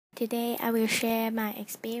Today I will share my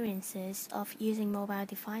experiences of using mobile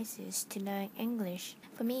devices to learn English.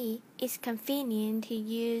 For me, it's convenient to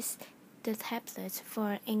use the tablets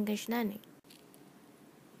for English learning.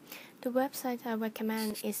 The website I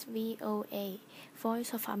recommend is VOA,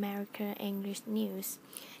 Voice of America English News.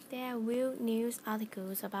 There are real news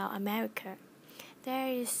articles about America.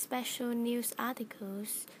 There is special news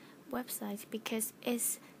articles website because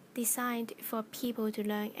it's designed for people to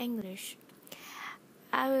learn English.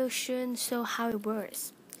 I will soon show how it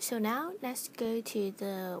works. So now let's go to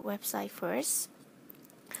the website first.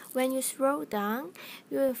 When you scroll down,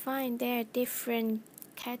 you will find there are different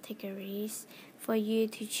categories for you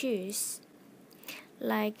to choose,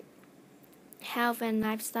 like health and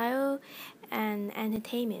lifestyle and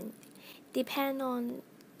entertainment. Depend on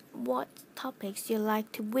what topics you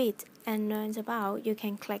like to read and learn about, you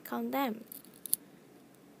can click on them.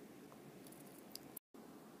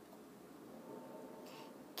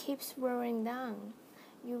 Keep scrolling down.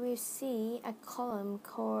 You will see a column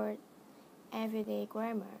called Everyday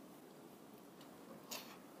Grammar.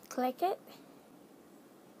 Click it,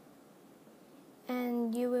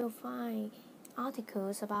 and you will find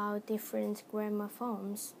articles about different grammar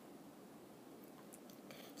forms.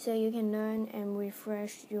 So you can learn and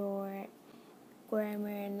refresh your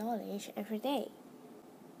grammar knowledge every day.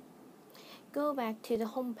 Go back to the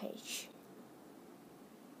home page.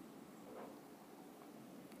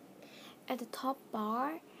 At the top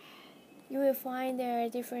bar, you will find there are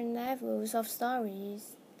different levels of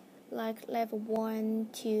stories, like level 1,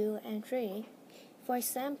 2, and 3. For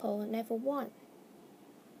example, level 1.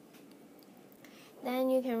 Then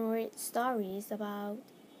you can read stories about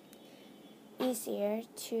easier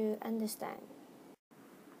to understand.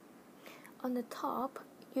 On the top,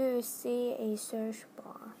 you will see a search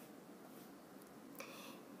bar.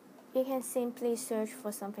 You can simply search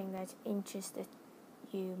for something that interested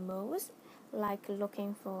you most, like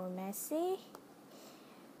looking for Messi,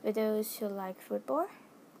 for those who like football.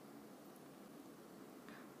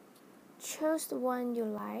 Choose the one you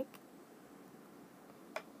like.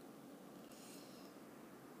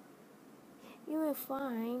 You will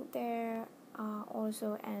find there are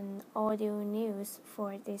also an audio news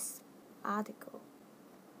for this article.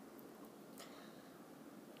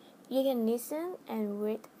 You can listen and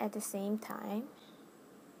read at the same time.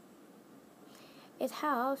 It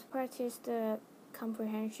helps practice the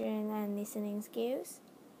comprehension and listening skills.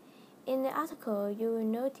 In the article, you will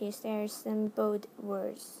notice there are some bold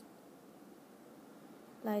words,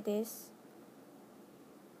 like this.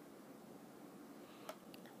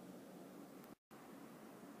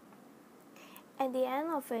 At the end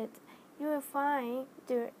of it, you will find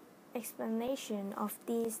the explanation of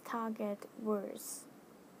these target words.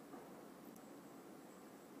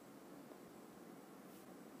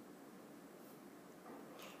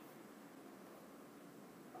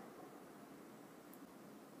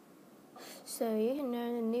 So you can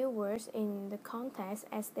learn the new words in the context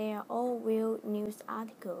as they are all real news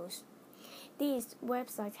articles. This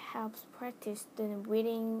website helps practice the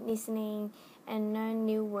reading, listening, and learn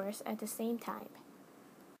new words at the same time.